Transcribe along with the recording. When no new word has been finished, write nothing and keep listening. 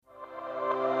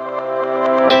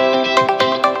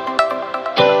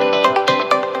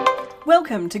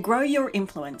Welcome to Grow Your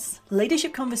Influence,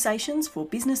 leadership conversations for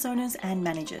business owners and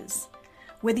managers.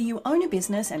 Whether you own a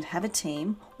business and have a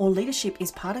team, or leadership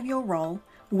is part of your role,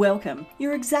 welcome.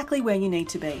 You're exactly where you need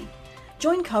to be.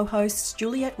 Join co-hosts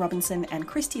Juliet Robinson and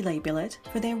Christy Lee Billett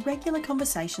for their regular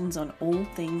conversations on all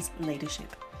things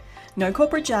leadership. No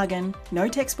corporate jargon, no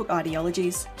textbook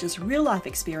ideologies, just real-life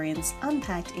experience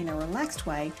unpacked in a relaxed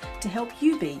way to help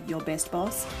you be your best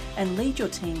boss and lead your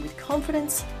team with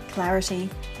confidence, clarity,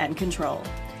 and control.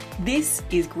 This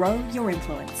is Grow Your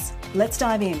Influence. Let's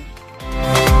dive in.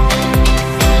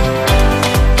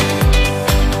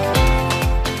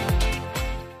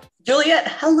 Juliet,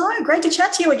 hello. Great to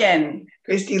chat to you again.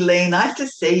 Christy Lee, nice to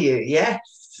see you. Yes.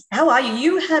 How are you?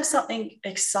 You have something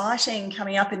exciting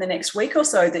coming up in the next week or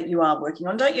so that you are working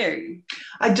on, don't you?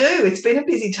 I do. It's been a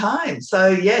busy time. So,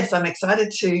 yes, I'm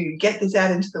excited to get this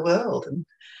out into the world and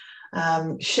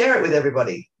share it with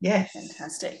everybody. Yes.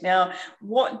 Fantastic. Now,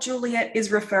 what Juliet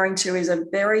is referring to is a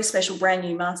very special brand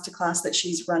new masterclass that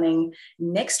she's running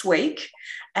next week.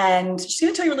 And she's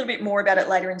going to tell you a little bit more about it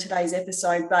later in today's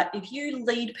episode. But if you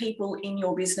lead people in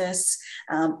your business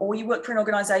or you work for an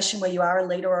organisation where you are a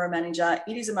leader or a manager,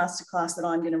 it is a masterclass that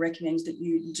I'm going to recommend that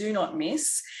you do not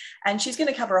miss. And she's going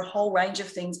to cover a whole range of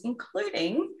things,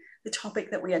 including the topic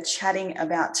that we are chatting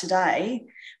about today,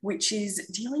 which is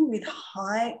dealing with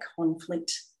high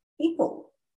conflict people.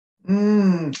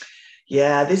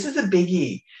 Yeah, this is a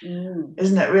biggie,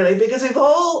 isn't it, really? Because we've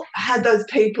all had those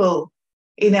people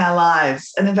in our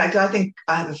lives. And in fact, I think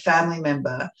I have a family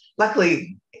member,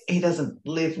 luckily he doesn't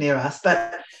live near us,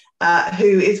 but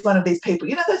who is one of these people,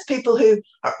 you know, those people who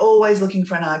are always looking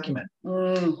for an argument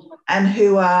and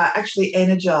who are actually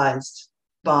energized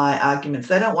by arguments.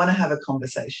 They don't want to have a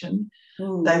conversation.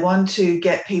 They want to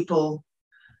get people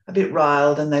a bit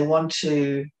riled and they want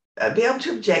to be able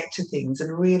to object to things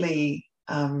and really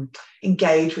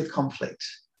engage with conflict.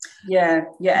 Yeah.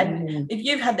 And if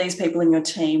you've had these people in your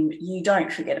team, you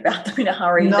don't forget about them in a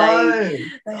hurry.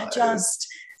 They are just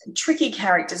tricky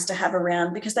characters to have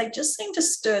around because they just seem to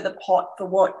stir the pot for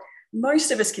what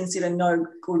most of us consider no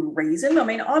good reason. I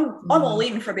mean, I'm all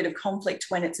in for a bit of conflict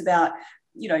when it's about,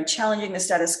 you know, challenging the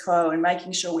status quo and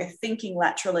making sure we're thinking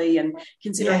laterally and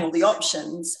considering all the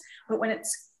options. But when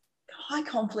it's high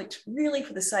conflict, really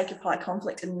for the sake of high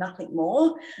conflict and nothing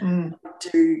more,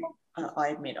 I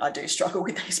admit I do struggle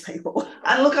with these people.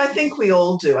 And look, I think we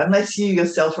all do, unless you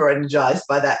yourself are energized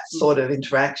by that sort of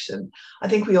interaction. I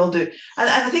think we all do. And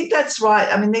I think that's right.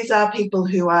 I mean, these are people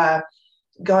who are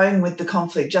going with the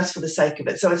conflict just for the sake of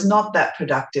it. So it's not that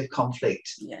productive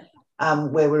conflict. Yeah.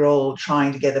 Where we're all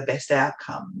trying to get the best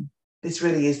outcome. This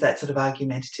really is that sort of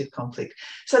argumentative conflict.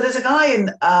 So there's a guy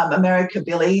in America,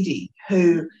 Bill Eadie,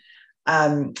 who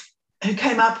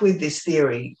came up with this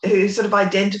theory, who sort of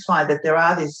identified that there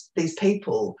are these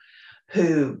people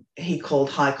who he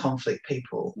called high conflict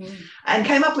people, and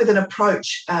came up with an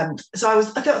approach. So I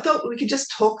thought we could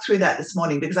just talk through that this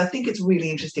morning because I think it's really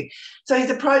interesting. So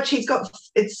his approach,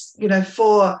 it's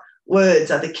 4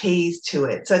 words are the keys to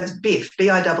it. So it's BIFF,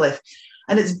 B-I-F-F,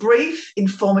 and it's brief,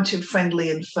 informative,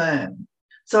 friendly, and firm.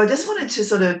 So I just wanted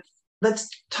to let's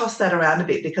toss that around a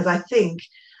bit because I think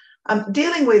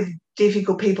dealing with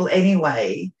difficult people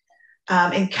anyway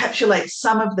encapsulates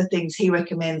some of the things he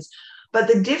recommends. But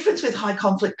the difference with high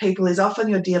conflict people is often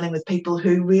you're dealing with people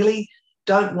who really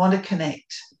don't want to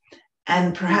connect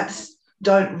and perhaps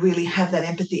don't really have that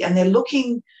empathy, and they're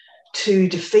looking to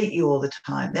defeat you all the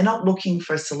time. They're not looking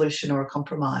for a solution or a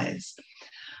compromise.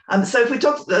 So if we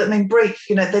talk, brief,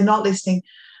 they're not listening.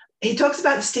 He talks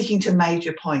about sticking to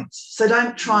major points. So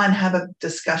don't try and have a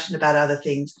discussion about other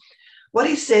things. What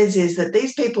he says is that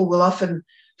these people will often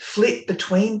flit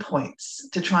between points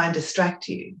to try and distract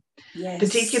you,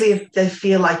 particularly if they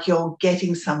feel like you're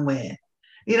getting somewhere.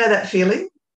 You know that feeling?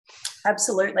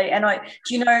 Absolutely. And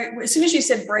as soon as you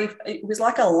said brief, it was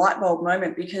like a light bulb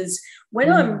moment because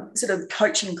when I'm sort of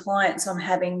coaching clients, I'm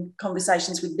having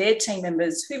conversations with their team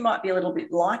members who might be a little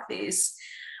bit like this.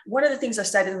 One of the things I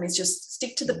say to them is just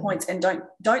stick to the points and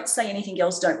don't say anything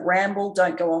else. Don't ramble,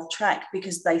 don't go off track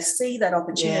because they see that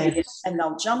opportunity and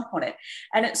they'll jump on it.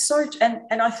 And it's so, and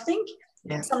I think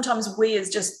sometimes we as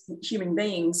just human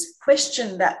beings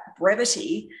question that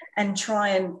brevity and try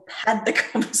and pad the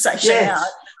conversation out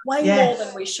way more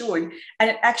than we should. And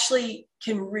it actually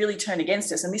can really turn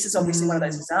against us. And this is obviously one of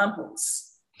those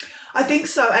examples. I think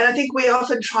so. And I think we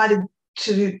often try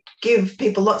to give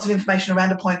people lots of information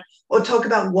around a point or talk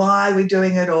about why we're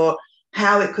doing it or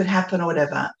how it could happen or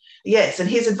whatever. Yes, and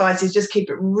his advice is just keep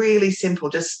it really simple.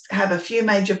 Just have a few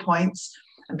major points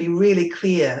and be really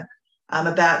clear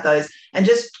about those and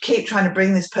just keep trying to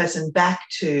bring this person back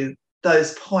to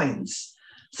those points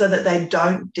so that they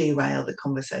don't derail the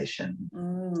conversation,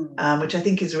 which I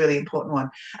think is a really important one.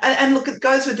 And look, it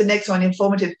goes with the next one,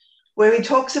 informative, where he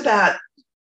talks about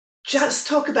just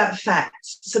talk about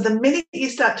facts. So the minute you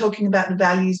start talking about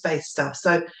values-based stuff,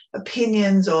 so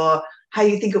opinions or how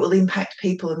you think it will impact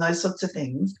people and those sorts of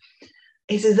things,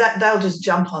 he says that they'll just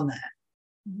jump on that.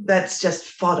 That's just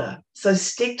fodder. So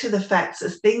stick to the facts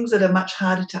as things that are much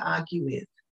harder to argue with.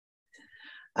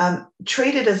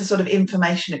 Treat it as a sort of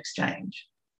information exchange.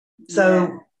 So,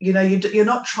 you're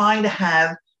not trying to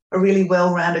have a really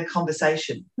well-rounded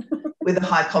conversation with a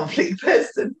high conflict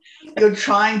person. You're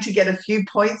trying to get a few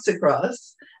points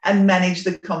across and manage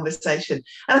the conversation.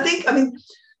 And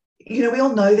we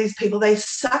all know these people, they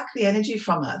suck the energy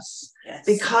from us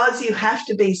because you have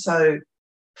to be so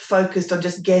focused on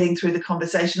just getting through the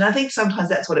conversation. I think sometimes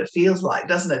that's what it feels like,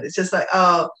 doesn't it? It's just like,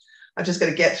 oh, I've just got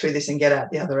to get through this and get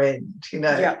out the other end,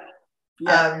 Yeah.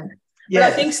 But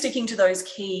I think sticking to those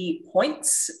key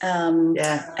points, and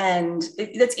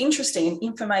that's interesting,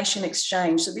 information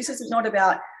exchange. So this is not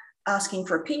about asking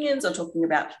for opinions or talking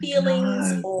about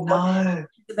feelings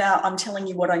it's about I'm telling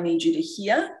you what I need you to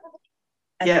hear,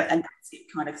 and that's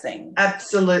it kind of thing.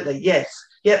 Absolutely, yes.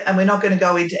 Yep, and we're not going to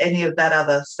go into any of that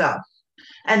other stuff.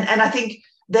 And I think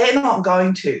they're not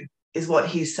going to, is what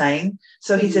he's saying.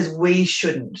 So he says we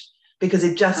shouldn't, because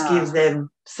it just gives them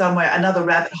somewhere, another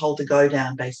rabbit hole to go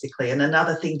down, basically, and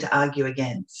another thing to argue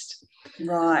against.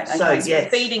 Right. Okay. So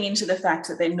feeding into the fact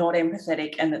that they're not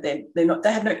empathetic and that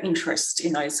they have no interest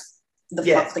in the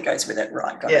fluff that goes with it.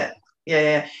 Right. Got it.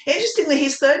 Yeah. Interestingly,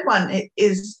 his third one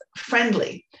is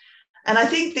friendly. And I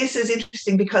think this is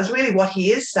interesting because really what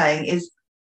he is saying is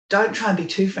don't try and be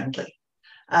too friendly.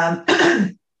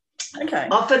 Okay.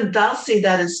 Often they'll see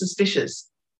that as suspicious,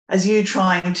 as you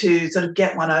trying to sort of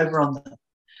get one over on them.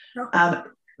 Okay.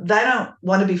 They don't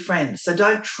want to be friends. So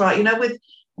don't try, with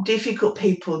difficult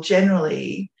people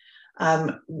generally,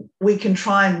 we can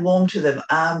try and warm to them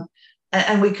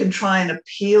and we can try and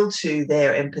appeal to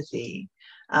their empathy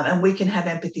and we can have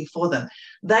empathy for them.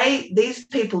 These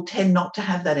people tend not to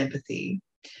have that empathy.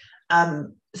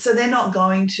 So they're not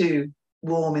going to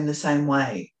warm in the same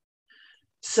way.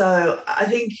 So I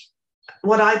think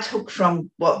what I took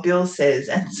from what Bill says,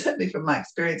 and certainly from my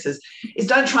experiences, is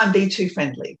don't try and be too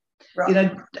friendly,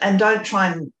 right. And don't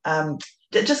try and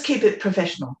just keep it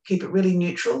professional, keep it really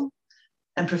neutral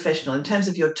and professional in terms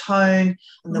of your tone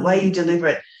and the way you deliver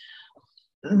it.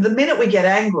 The minute we get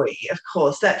angry, of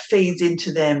course, that feeds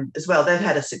into them as well. They've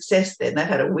had a success then, they've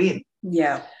had a win.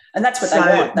 Yeah, and that's what they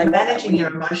want. Managing your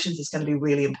emotions is going to be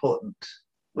really important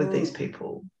with these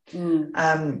people.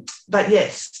 But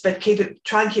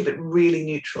try and keep it really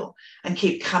neutral and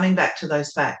keep coming back to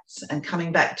those facts and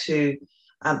coming back to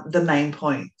the main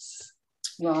points.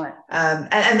 Right.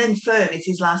 And then firm is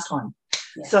his last one.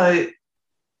 Yeah. So,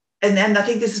 and I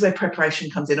think this is where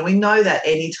preparation comes in. And we know that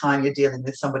any time you're dealing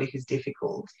with somebody who's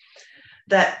difficult,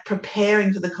 that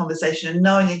preparing for the conversation and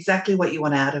knowing exactly what you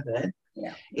want out of it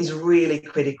is really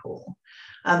critical.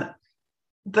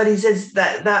 But he says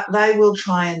that they will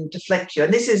try and deflect you.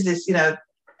 And this,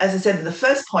 as I said in the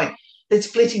first point, that's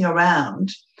flitting around.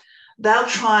 They'll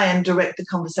try and direct the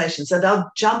conversation. So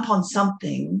they'll jump on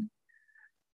something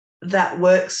that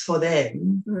works for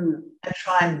them and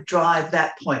try and drive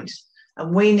that point.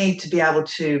 And we need to be able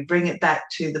to bring it back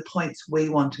to the points we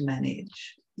want to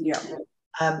manage. Yeah.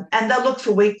 And they'll look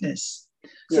for weakness.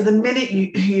 So the minute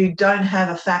you don't have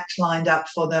a fact lined up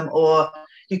for them, or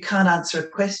you can't answer a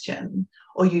question,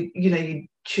 or you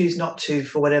choose not to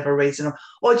for whatever reason,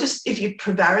 or just if you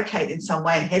prevaricate in some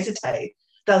way and hesitate,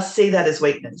 they'll see that as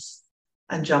weakness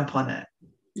and jump on it.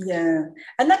 Yeah.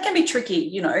 And that can be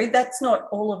tricky, that's not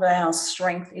all of our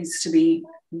strength is to be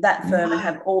that firm and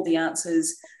have all the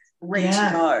answers ready to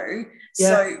go.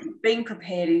 So being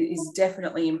prepared is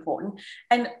definitely important.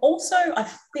 And also I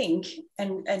think,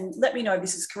 and let me know if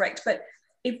this is correct, but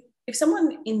if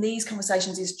someone in these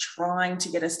conversations is trying to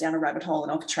get us down a rabbit hole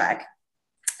and off track,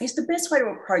 is the best way to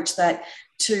approach that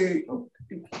to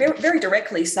very, very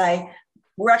directly say,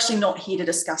 we're actually not here to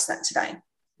discuss that today.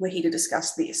 We're here to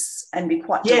discuss this, and be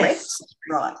quite direct.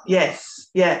 Right. Yes.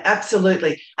 Yeah,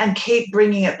 absolutely. And keep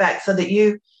bringing it back so that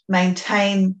you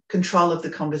maintain control of the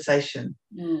conversation,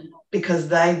 because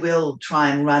they will try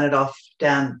and run it off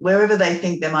down wherever they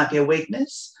think there might be a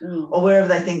weakness or wherever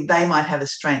they think they might have a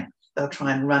strength. They'll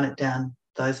try and run it down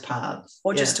those paths.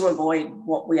 Or just to avoid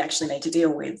what we actually need to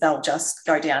deal with, they'll just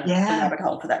go down the rabbit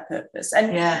hole for that purpose.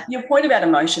 And your point about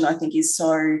emotion, I think, is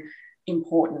so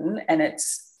important, and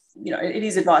it's, it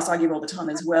is advice I give all the time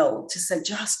as well, to say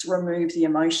just remove the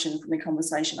emotion from the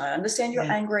conversation. I understand you're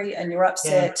angry and you're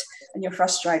upset and you're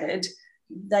frustrated,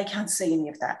 they can't see any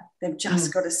of that. They've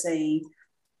just got to see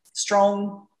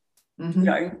strong,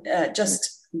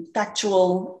 just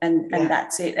factual, and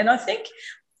that's it. And I think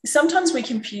sometimes we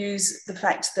confuse the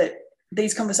fact that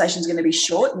these conversations are going to be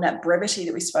short, and that brevity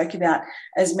that we spoke about,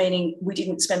 as meaning we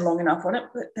didn't spend long enough on it.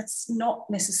 But that's not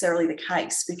necessarily the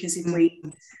case, because if we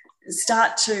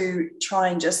start to try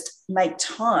and just make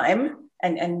time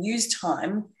and use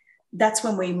time, that's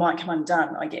when we might come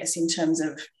undone, I guess, in terms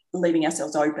of leaving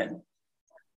ourselves open.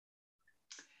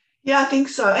 Yeah, I think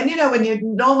so. And,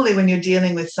 when you're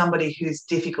dealing with somebody who's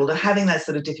difficult or having that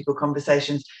sort of difficult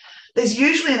conversations, there's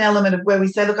usually an element of where we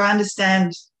say, look, I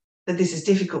understand that this is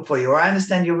difficult for you, or I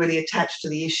understand you're really attached to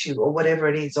the issue, or whatever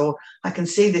it is, or I can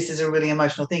see this as a really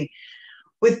emotional thing.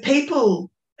 With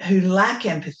people who lack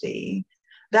empathy,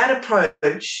 that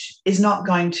approach is not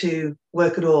going to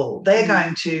work at all. They're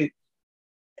going to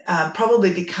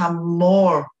probably become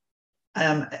more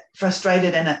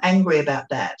frustrated and angry about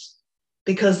that,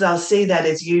 because they'll see that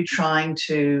as you trying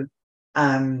to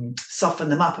soften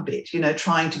them up a bit,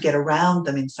 trying to get around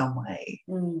them in some way.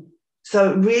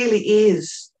 So it really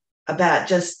is about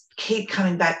just keep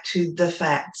coming back to the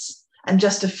facts, and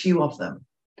just a few of them.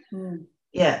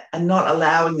 Yeah, and not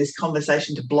allowing this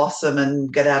conversation to blossom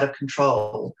and get out of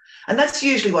control. And that's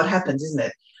usually what happens, isn't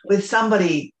it? With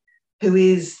somebody who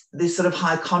is this sort of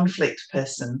high conflict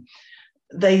person,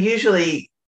 they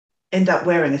usually end up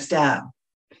wearing us down.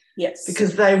 Yes.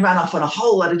 Because they run off on a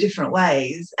whole lot of different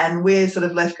ways, and we're sort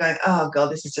of left going, oh, God,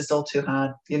 this is just all too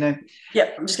hard,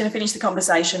 Yep, I'm just going to finish the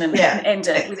conversation and end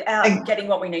it without getting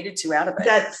what we needed to out of it.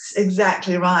 That's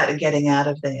exactly right, and getting out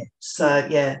of there. So,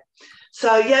 yeah.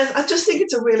 So, yes, I just think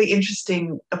it's a really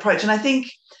interesting approach. And I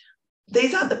think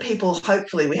these aren't the people,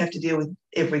 hopefully, we have to deal with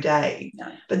every day.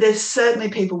 No. But there's certainly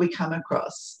people we come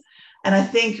across. And I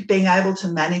think being able to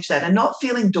manage that and not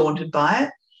feeling daunted by it,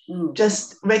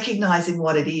 just recognising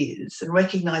what it is and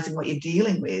recognising what you're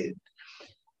dealing with,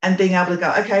 and being able to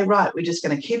go, okay, right, we're just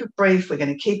going to keep it brief, we're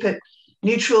going to keep it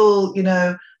neutral,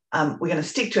 we're going to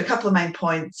stick to a couple of main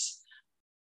points,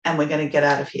 and we're going to get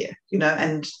out of here,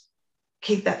 and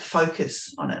keep that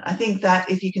focus on it. I think that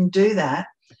if you can do that,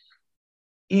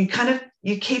 you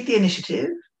keep the initiative,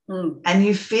 and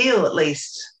you feel at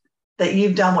least that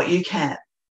you've done what you can.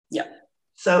 Yeah.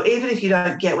 So even if you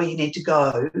don't get where you need to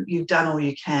go, you've done all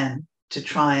you can to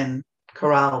try and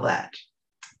corral that.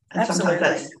 And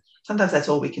Absolutely. sometimes that's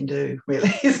all we can do,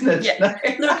 really, isn't it? Yeah,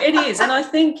 look, it is. And I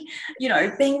think,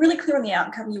 being really clear on the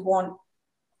outcome you want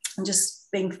and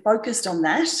just being focused on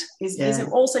that is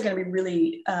also going to be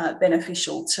really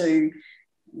beneficial to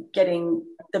getting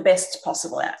the best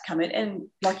possible outcome. And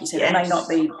like you said, it may not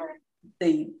be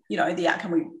the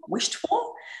outcome we wished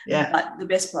for, but the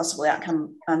best possible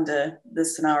outcome under the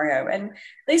scenario. And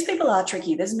these people are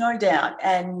tricky, there's no doubt.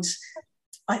 And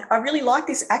I really like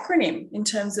this acronym in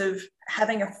terms of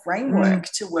having a framework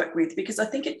to work with, because I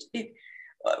think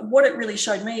what it really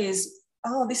showed me is,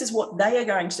 this is what they are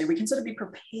going to do. We can sort of be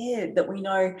prepared that we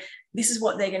know this is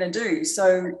what they're going to do,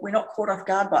 so we're not caught off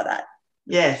guard by that.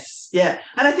 Yes, yeah.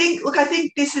 And I think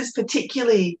this is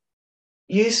particularly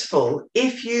useful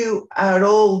if you are at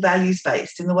all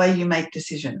values-based in the way you make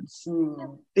decisions,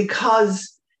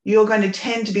 because you're going to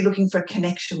tend to be looking for a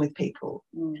connection with people,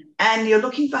 and you're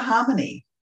looking for harmony,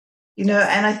 and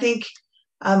I think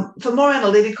for more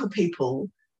analytical people,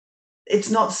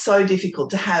 it's not so difficult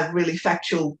to have really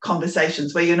factual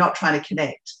conversations where you're not trying to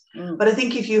connect. But I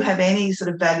think if you have any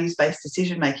sort of values-based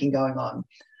decision-making going on,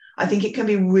 I think it can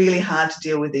be really hard to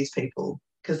deal with these people,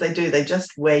 because they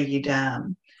just wear you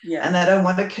down. Yeah. And they don't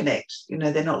want to connect.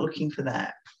 They're not looking for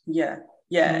that. Yeah.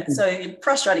 Yeah. So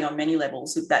frustrating on many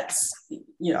levels, if that's,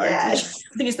 I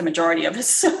think it's the majority of us.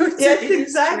 So yes,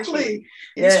 exactly.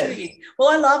 Yes.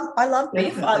 Well, I love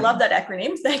BIF. I love that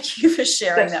acronym. Thank you for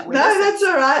sharing that with us. No, that's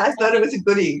all right. I thought it was a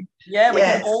goodie. Yeah, we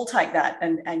can all take that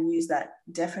and use that,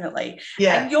 definitely.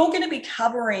 Yeah. And you're going to be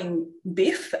covering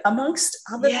BIF amongst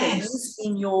other things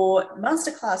in your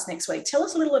masterclass next week. Tell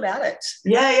us a little about it.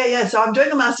 Yeah. So I'm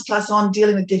doing a masterclass on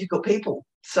dealing with difficult people.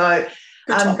 So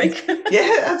good topic.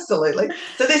 Yeah, absolutely.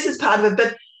 So this is part of it,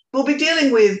 but we'll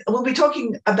be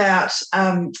talking about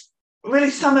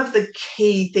really some of the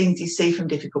key things you see from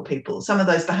difficult people, some of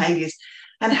those behaviours,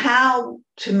 and how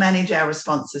to manage our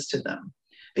responses to them,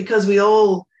 because we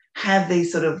all have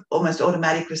these sort of almost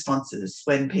automatic responses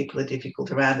when people are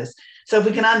difficult around us. So if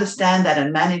we can understand that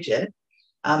and manage it,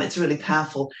 it's really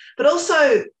powerful. But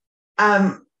also,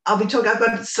 I've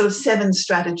got sort of 7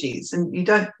 strategies, and you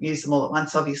don't use them all at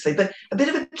once, obviously, but a bit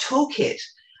of a toolkit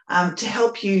to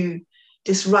help you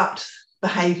disrupt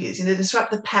behaviours,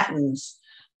 disrupt the patterns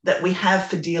that we have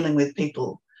for dealing with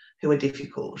people who are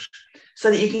difficult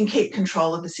so that you can keep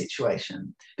control of the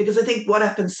situation. Because I think what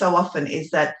happens so often is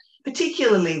that,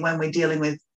 particularly when we're dealing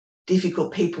with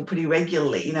difficult people pretty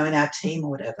regularly, in our team or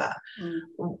whatever,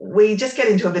 we just get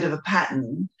into a bit of a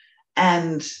pattern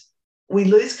and we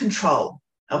lose control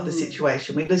of the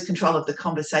situation. We lose control of the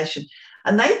conversation.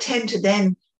 And they tend to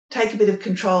then take a bit of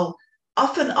control,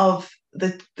 often of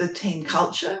the team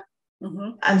culture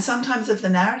and sometimes of the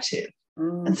narrative.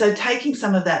 And so taking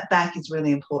some of that back is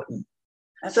really important.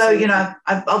 Absolutely. So,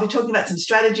 I'll be talking about some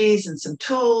strategies and some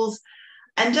tools,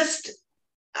 and just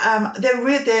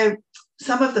they're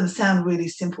some of them sound really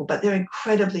simple, but they're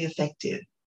incredibly effective.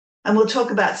 And we'll talk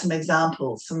about some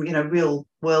examples, some real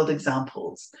world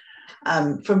examples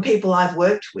from people I've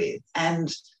worked with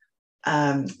and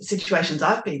situations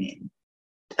I've been in.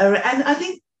 And I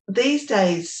think these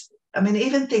days,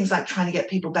 even things like trying to get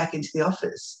people back into the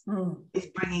office is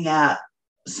bringing out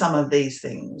some of these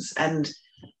things. And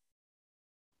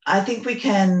I think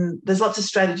there's lots of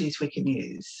strategies we can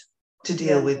use to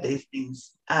deal with these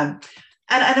things. And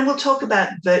we'll talk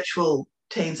about virtual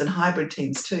teams and hybrid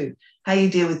teams too, how you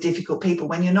deal with difficult people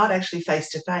when you're not actually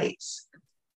face-to-face,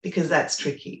 because that's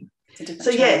tricky.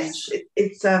 So yes,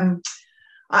 it's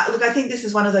I think this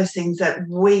is one of those things that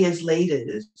we as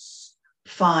leaders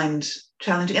find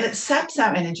challenging, and it saps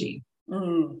our energy.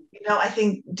 I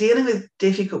think dealing with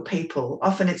difficult people,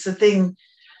 often it's a thing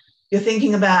you're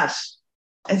thinking about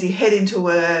as you head into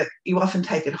work. You often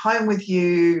take it home with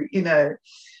you, you know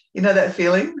that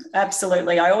feeling?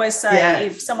 Absolutely. I always say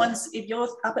if you're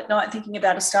up at night thinking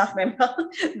about a staff member,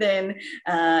 then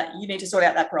you need to sort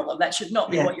out that problem. That should not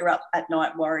be what you're up at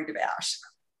night worried about.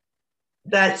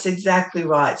 That's exactly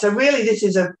right. So really this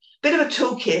is a bit of a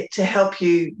toolkit to help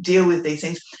you deal with these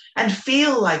things and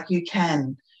feel like you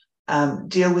can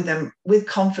deal with them with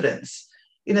confidence.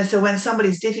 So when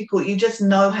somebody's difficult, you just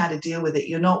know how to deal with it.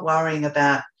 You're not worrying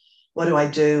about what do I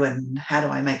do and how do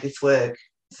I make this work.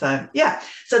 So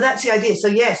that's the idea. So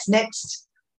yes, next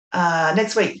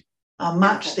week, on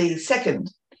March the 2nd.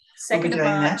 2nd of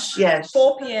March, yes.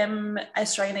 4 p.m.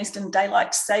 Australian Eastern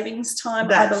Daylight Savings Time,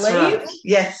 That's I believe. Right.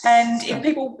 Yes. And if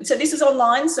people, so this is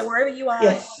online, so wherever you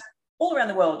are, all around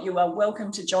the world, you are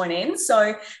welcome to join in.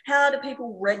 So how do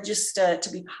people register to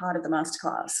be part of the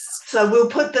masterclass? So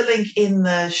we'll put the link in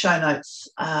the show notes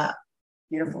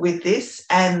with this,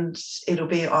 and it'll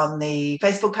be on the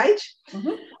Facebook page.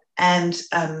 And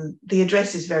the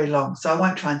address is very long, so I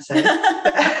won't try and say it.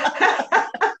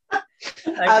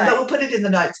 But we'll put it in the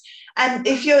notes. And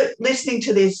if you're listening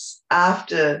to this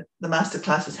after the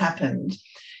masterclass has happened,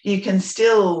 you can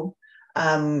still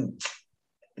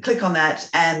click on that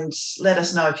and let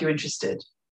us know if you're interested,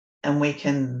 and we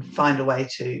can find a way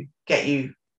to get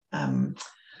you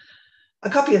a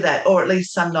copy of that, or at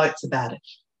least some notes about it.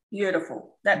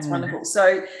 Beautiful. That's wonderful.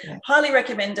 So highly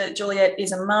recommend it. Juliet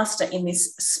is a master in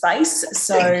this space.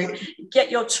 So get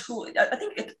your tool.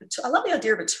 I love the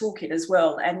idea of a toolkit as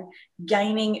well, and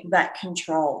gaining that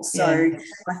control. So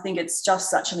I think it's just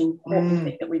such an important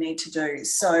thing that we need to do.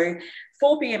 So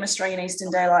 4 p.m. Australian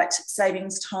Eastern Daylight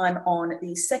Savings Time on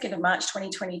the 2nd of March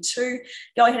 2022.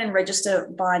 Go ahead and register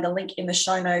by the link in the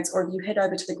show notes, or if you head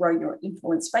over to the Grow Your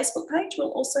Influence Facebook page,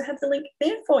 we'll also have the link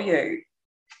there for you.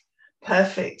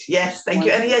 Perfect. Yes, thank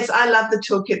you. And yes, I love the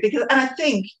toolkit and I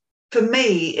think for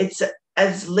me, it's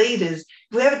as leaders,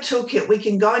 if we have a toolkit, we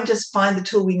can go and just find the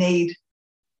tool we need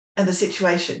and the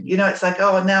situation. It's like,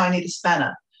 oh, now I need a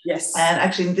spanner. Yes. And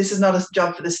actually, this is not a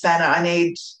job for the spanner. I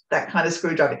need that kind of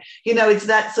screwdriver. It's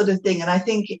that sort of thing. And I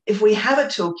think if we have a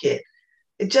toolkit,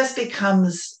 it just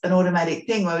becomes an automatic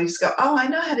thing where we just go, oh, I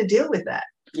know how to deal with that.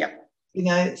 Yep.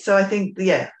 So I think,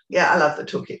 I love the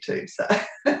toolkit too. So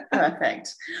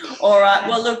perfect. All right.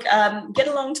 Well, look, get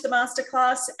along to the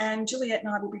masterclass, and Juliet and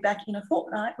I will be back in a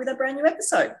fortnight with a brand new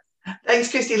episode.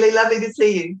 Thanks, Christy Lee. Lovely to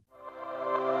see you.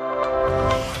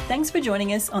 Thanks for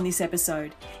joining us on this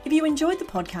episode. If you enjoyed the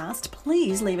podcast,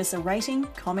 please leave us a rating,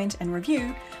 comment, and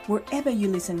review wherever you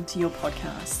listen to your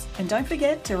podcasts. And don't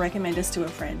forget to recommend us to a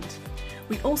friend.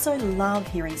 We also love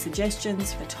hearing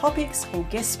suggestions for topics or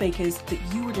guest speakers that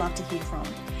you would love to hear from.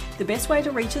 The best way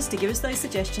to reach us to give us those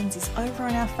suggestions is over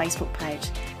on our Facebook page.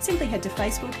 Simply head to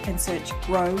Facebook and search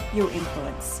Grow Your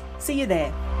Influence. See you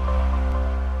there.